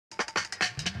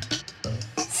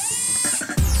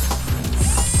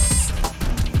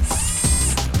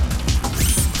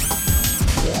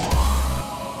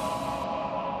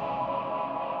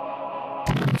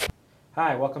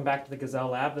Hi, welcome back to the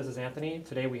GazelleLab. This is Anthony.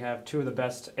 Today we have two of the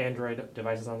best Android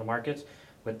devices on the market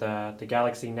with the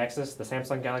Galaxy Nexus, the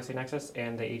Samsung Galaxy Nexus,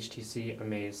 and the HTC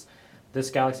Amaze. This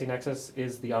Galaxy Nexus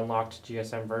is the unlocked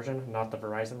GSM version, not the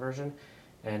Verizon version,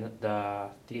 and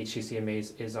the HTC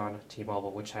Amaze is on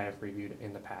T-Mobile, which I have reviewed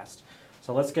in the past.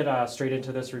 So let's get straight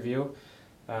into this review.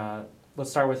 Let's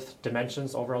start with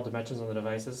dimensions, overall dimensions on the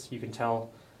devices. You can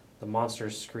tell the monster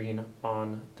screen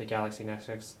on the Galaxy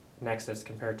Nexus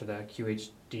compared to the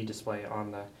QHD display on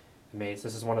the Amaze.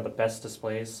 This is one of the best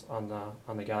displays on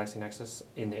the Galaxy Nexus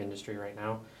in the industry right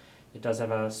now. It does have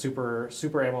a super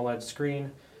AMOLED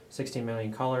screen, 16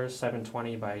 million colors,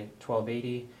 720 by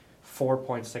 1280,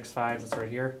 4.65, that's right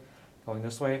here, going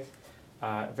this way.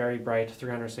 Very bright,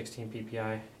 316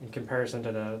 ppi in comparison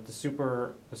to the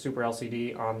super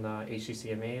LCD on the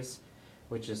HTC Amaze,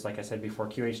 which is, like I said before,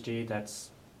 QHD. That's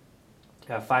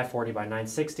 540 by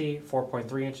 960,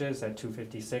 4.3 inches at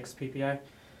 256 ppi.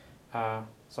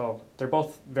 So they're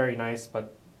both very nice,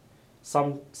 but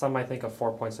some I think of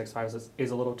 4.65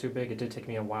 is a little too big. It did take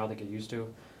me a while to get used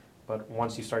to, but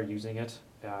once you start using it,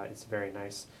 it's very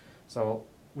nice. So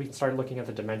we can start looking at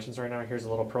the dimensions right now. Here's a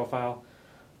little profile.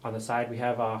 On the side, we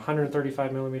have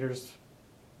 135 millimeters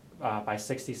by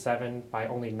 67 by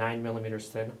only 9 millimeters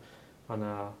thin on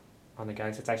the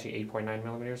Galaxy. It's actually 8.9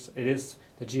 millimeters.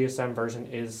 The GSM version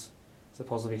is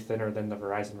supposed to be thinner than the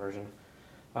Verizon version.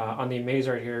 On the Amaze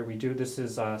right here, this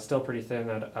is still pretty thin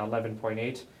at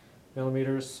 11.8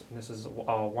 millimeters, and this is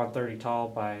 130 tall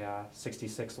by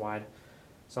 66 wide.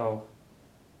 So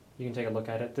you can take a look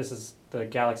at it. This is the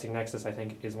Galaxy Nexus. I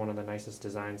think is one of the nicest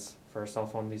designs for a cell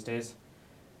phone these days.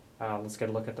 Let's get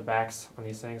a look at the backs on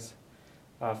these things.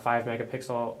 5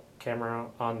 megapixel camera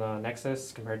on the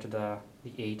Nexus compared to the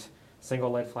 8.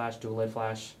 Single LED flash, dual LED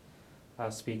flash,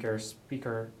 speaker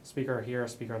here,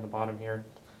 speaker on the bottom here.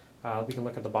 We can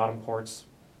look at the bottom ports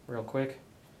real quick.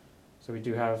 So we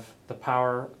do have the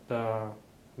power, the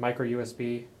micro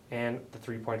USB, and the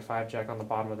 3.5 jack on the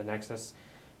bottom of the Nexus,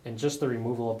 and just the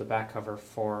removal of the back cover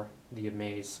for the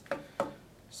Amaze.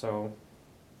 So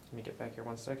let me get back here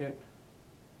one second.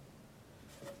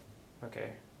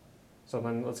 Okay, so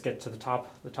then let's get to the top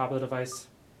of the device.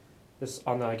 This,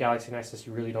 on the Galaxy Nexus,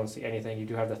 you really don't see anything. You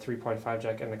do have the 3.5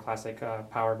 jack and the classic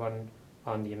power button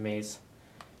on the Amaze.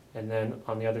 And then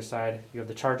on the other side, you have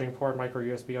the charging port, micro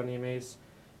USB on the Amaze.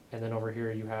 And then over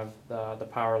here you have the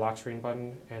power lock screen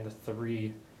button and the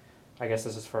 3, I guess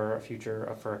this is for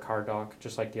a card dock,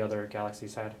 just like the other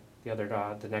Galaxies had,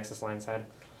 the Nexus lines had.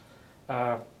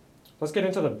 Let's get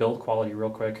into the build quality real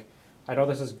quick. I know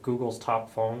this is Google's top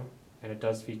phone, and it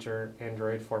does feature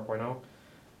Android 4.0,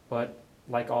 but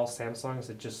like all Samsungs,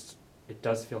 it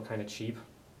does feel kind of cheap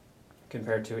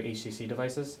compared to HTC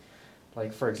devices.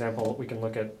 Like, for example, we can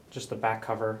look at just the back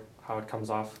cover, how it comes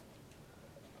off,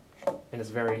 and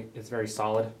it's very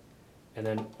solid. And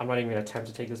then I'm not even going to attempt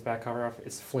to take this back cover off.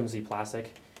 It's flimsy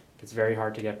plastic. It's very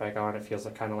hard to get back on. It feels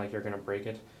kind of like you're going to break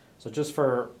it. So just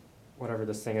for whatever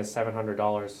this thing is,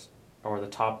 $700, or the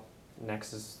top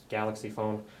Nexus Galaxy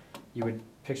phone, you would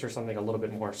picture something a little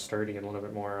bit more sturdy and a little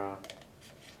bit more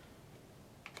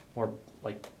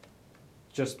like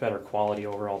just better quality,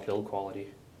 overall build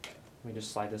quality. Let me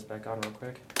just slide this back on real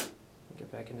quick and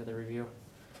get back into the review.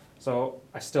 So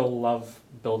I still love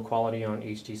build quality on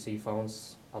HTC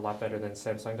phones a lot better than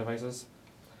Samsung devices.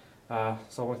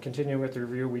 So when continuing with the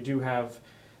review,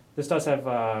 this does have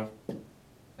I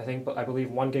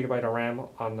believe 1 gigabyte of RAM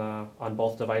on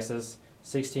both devices,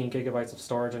 16 gigabytes of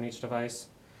storage on each device.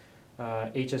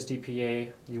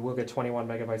 HSDPA, you will get 21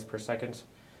 megabytes per second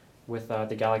with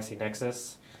the Galaxy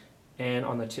Nexus, and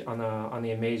on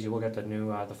the Amaze you will get the new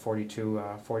the 42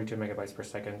 megabytes per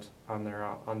second on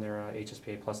their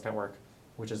HSPA Plus network,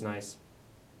 which is nice.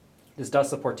 This does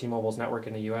support T-Mobile's network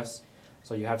in the US,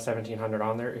 so you have 1700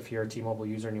 on there if you're a T-Mobile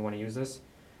user and you want to use this,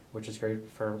 which is great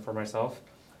for myself.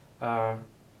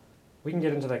 We can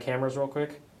get into the cameras real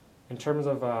quick. In terms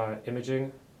of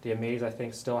imaging, the Amaze, I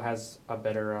think, still has a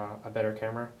better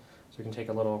camera, so we can take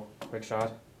a little quick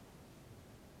shot.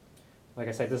 Like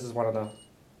I said, this is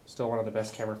still one of the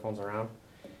best camera phones around.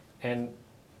 And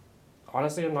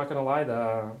honestly, I'm not gonna lie,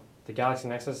 the Galaxy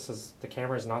Nexus the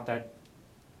camera is not that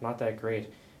great.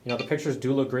 You know, the pictures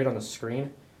do look great on the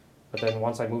screen, but then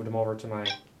once I moved them over to my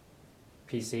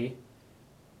PC,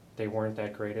 they weren't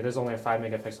that great. It is only a 5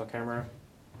 megapixel camera,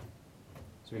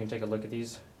 so we can take a look at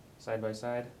these side by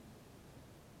side.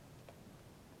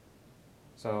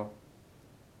 So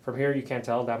from here you can't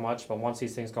tell that much, but once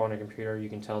these things go on your computer, you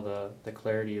can tell the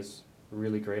clarity is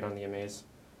really great on the Amaze.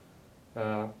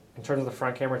 In terms of the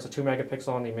front camera, it's a 2 megapixel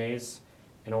on the Amaze,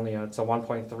 and it's a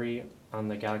 1.3 on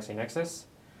the Galaxy Nexus.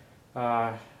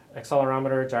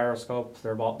 Accelerometer, gyroscope,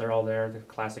 they're all there, the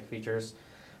classic features.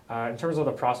 In terms of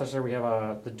the processor, we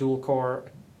have the dual-core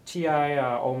TI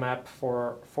OMAP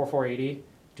 4480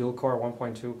 dual-core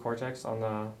 1.2 Cortex on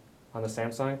the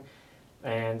Samsung,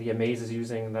 and the Amaze is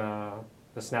using the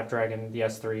Snapdragon, the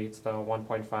S3. It's the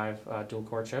 1.5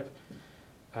 dual-core chip.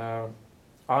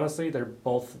 Honestly, they're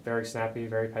both very snappy,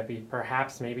 very peppy.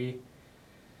 Perhaps maybe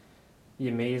the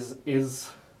Amaze is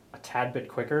a tad bit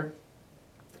quicker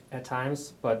at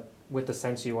times, but with the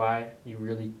Sense UI, you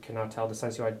really cannot tell. The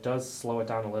Sense UI does slow it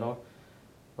down a little,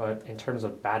 but in terms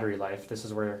of battery life, this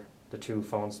is where the two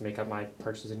phones make up my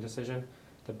purchasing decision.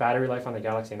 The battery life on the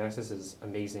Galaxy Nexus is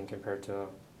amazing compared to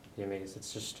the Amaze.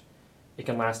 It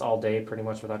can last all day pretty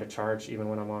much without a charge, even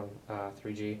when I'm on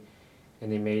 3G. In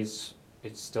the Amaze,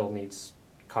 it still needs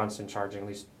constant charging, at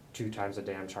least 2 times a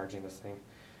day I'm charging this thing.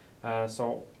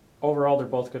 So overall, they're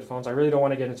both good phones. I really don't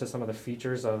want to get into some of the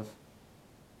features of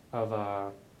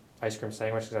Ice Cream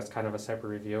Sandwich because that's kind of a separate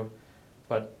review.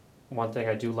 But one thing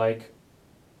I do like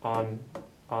on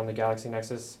the Galaxy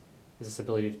Nexus is this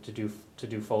ability to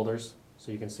do folders.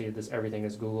 So you can see everything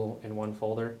is Google in one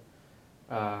folder.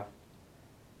 And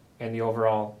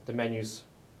the menu's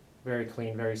very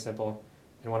clean, very simple.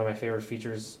 And one of my favorite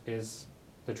features is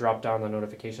the drop down the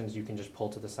notifications. You can just pull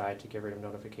to the side to get rid of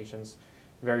notifications.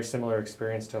 Very similar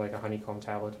experience to like a honeycomb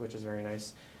tablet, which is very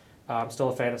nice. I'm still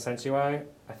a fan of Sense UI.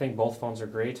 I think both phones are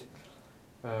great.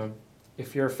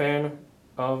 If you're a fan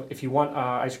if you want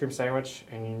Ice Cream Sandwich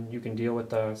and you can deal with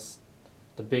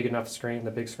the big enough screen,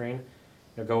 the big screen,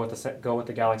 go with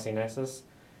the Galaxy Nexus.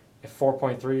 If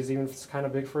 4.3 is even kind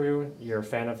of big for you, you're a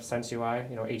fan of Sense UI.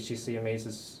 HTC Amaze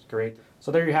is great.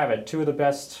 So there you have it. 2 of the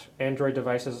best Android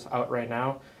devices out right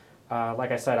now.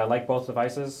 Like I said, I like both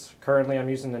devices. Currently, I'm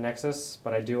using the Nexus,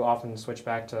 but I do often switch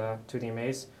back to the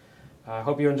Amaze. I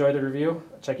hope you enjoyed the review.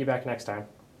 I'll check you back next time.